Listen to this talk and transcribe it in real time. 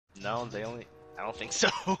No, they only. I don't think so.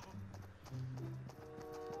 What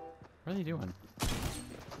are they doing?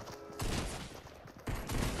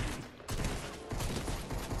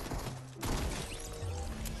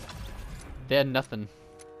 They had nothing.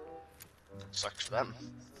 Sucks for them.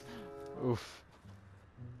 Oof.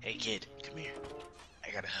 Hey kid, come here.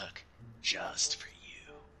 I got a hook just for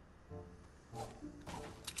you.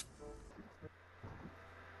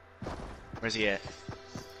 Where's he at?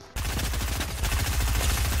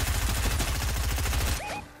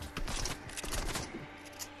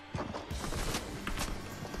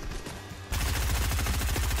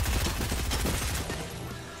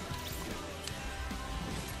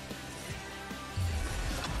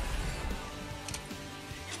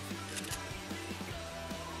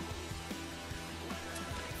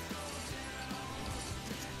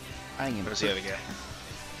 Where's the other guy?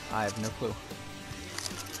 I have no clue.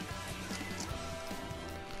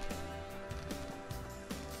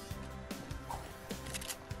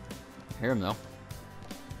 I hear him though.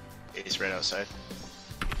 He's right outside.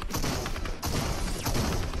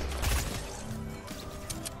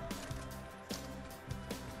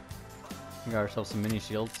 We got ourselves some mini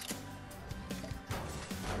shields.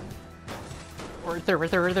 Right there, right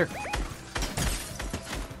there, right there.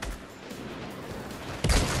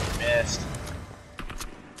 Missed.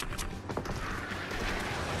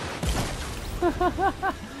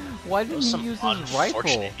 Why didn't he use his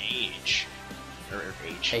rifle? Age. Or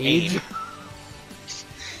age. Age? Aim.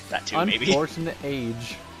 That too, maybe. Unfortunate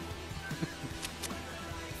age.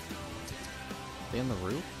 They on the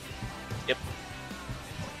roof? Yep.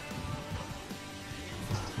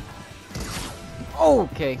 Oh,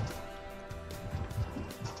 okay.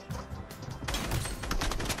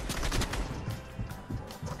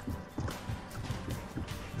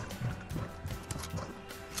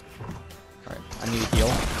 Alright, I need a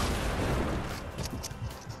heal.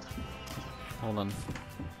 Hold on.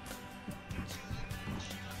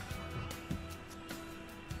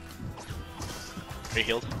 Are you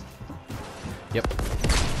healed? Yep.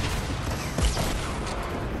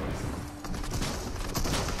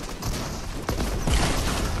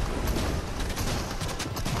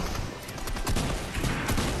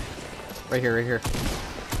 Right here, right here.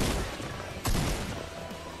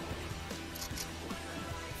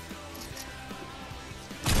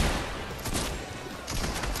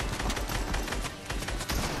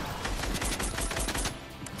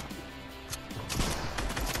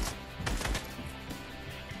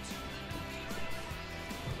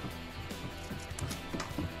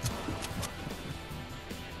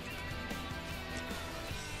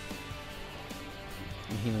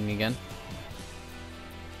 I'm healing again.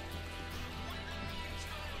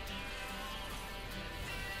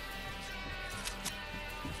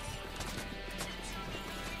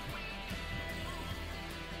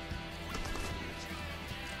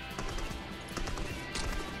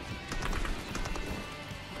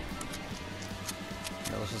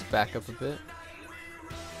 Okay, let's just back up a bit.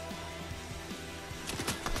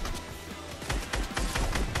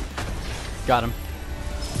 Got him.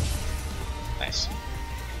 Nice.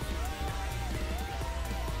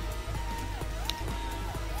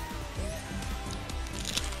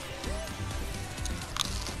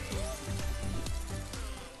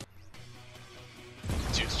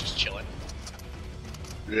 Dude's just chilling.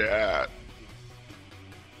 Yeah.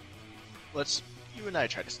 You and I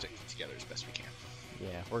try to stick together as best we can.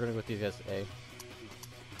 Yeah, we're gonna go with these guys A.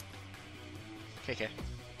 KK.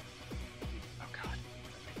 Oh god,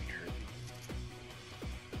 that made me hurt.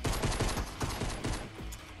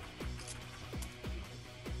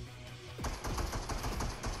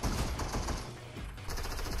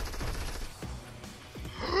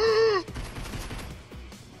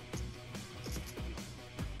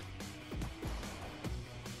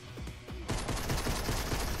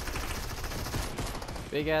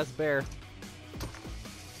 Big ass bear.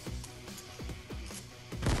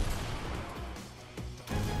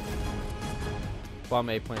 Bomb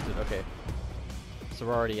A planted, okay. So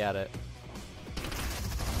we're already at it.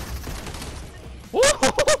 Woo!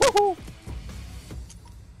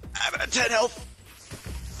 I'm at 10 health!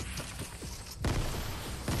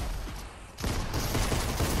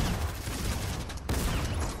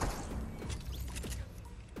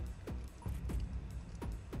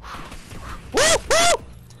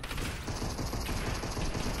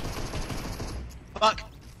 Fuck!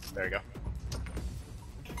 There we go.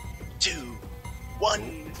 2,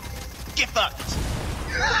 1, get fucked!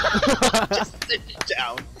 Just sit it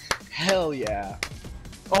down. Hell yeah.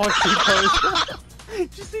 Oh, T-pose!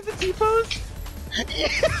 Did you see the T-pose?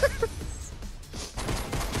 Yes!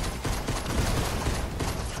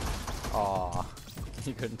 Aw.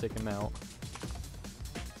 You couldn't take him out.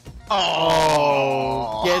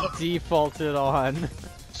 Oh! Get defaulted on.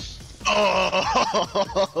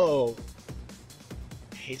 Oh!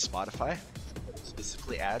 Hey Spotify,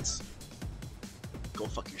 specifically ads. Go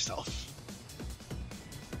fuck yourself.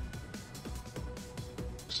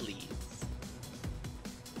 Please.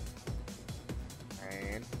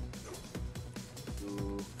 1,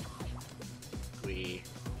 2, 3.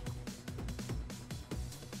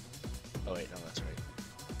 Oh wait, no, that's right.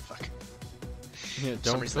 Fuck. Yeah, For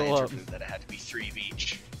some don't reason I fill up. interpreted that it had to be 3 of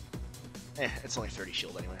each. It's only 30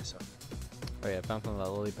 shield anyway, so. Oh yeah, bounce on that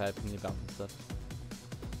lily pad from the bouncing stuff.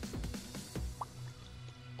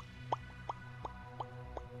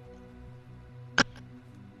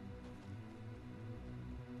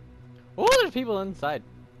 Oh, there's people inside.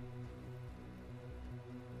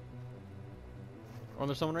 Oh,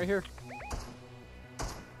 there's someone right here.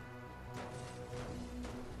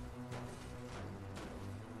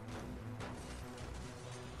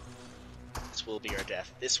 This will be our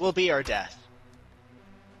death. This will be our death.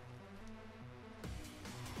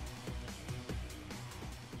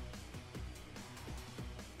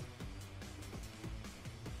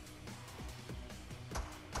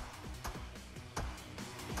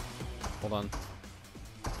 Hold on.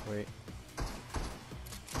 Wait.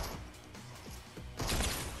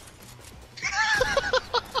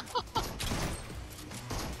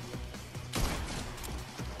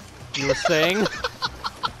 You were saying?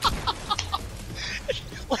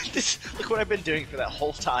 Look what I've been doing for that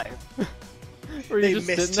whole time. Were They you just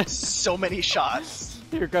sitting missed there? so many shots.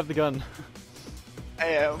 Here, grab the gun. I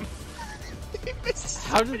am. They missed so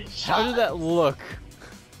How many did that look?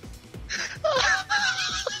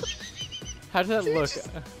 How did that They look? just-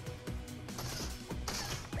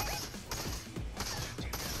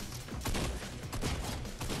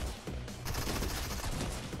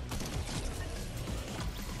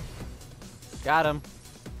 Got him.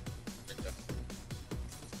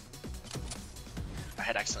 I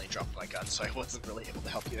had accidentally dropped my gun, so I wasn't really able to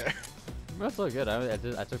help you there. That's so good.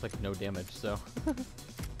 I took like no damage, so.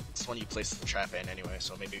 This one you placed the trap in anyway,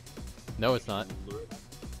 so maybe. No, it's not.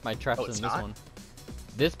 My trap's Oh, it's in this not? one.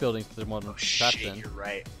 This building's the one Oh with traps shit, in. you're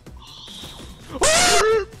right.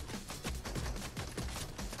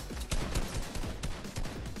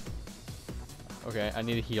 Okay, I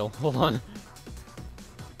need a heal. Hold on.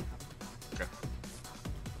 Okay.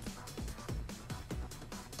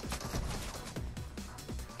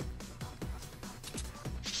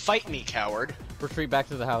 Fight me, coward. Retreat back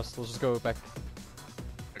to the house. Let's just go back.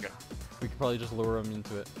 Okay. We could probably just lure him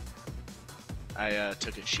into it. I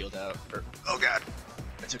took his shield out. Oh god.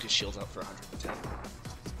 I took his shield out for 110.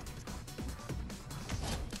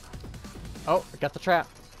 Oh, I got the trap.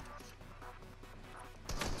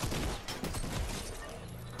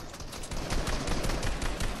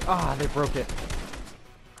 Ah, they broke it.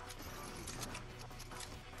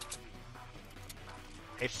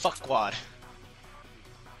 Hey, fuckwad.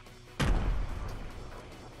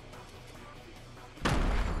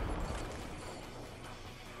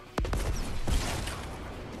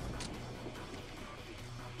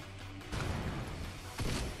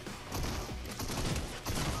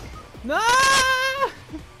 No!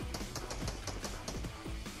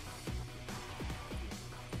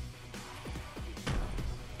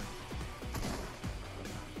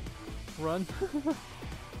 Run.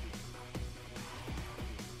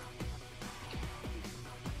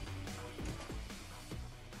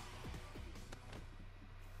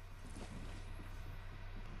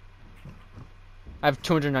 I have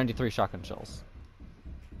 293 shotgun shells.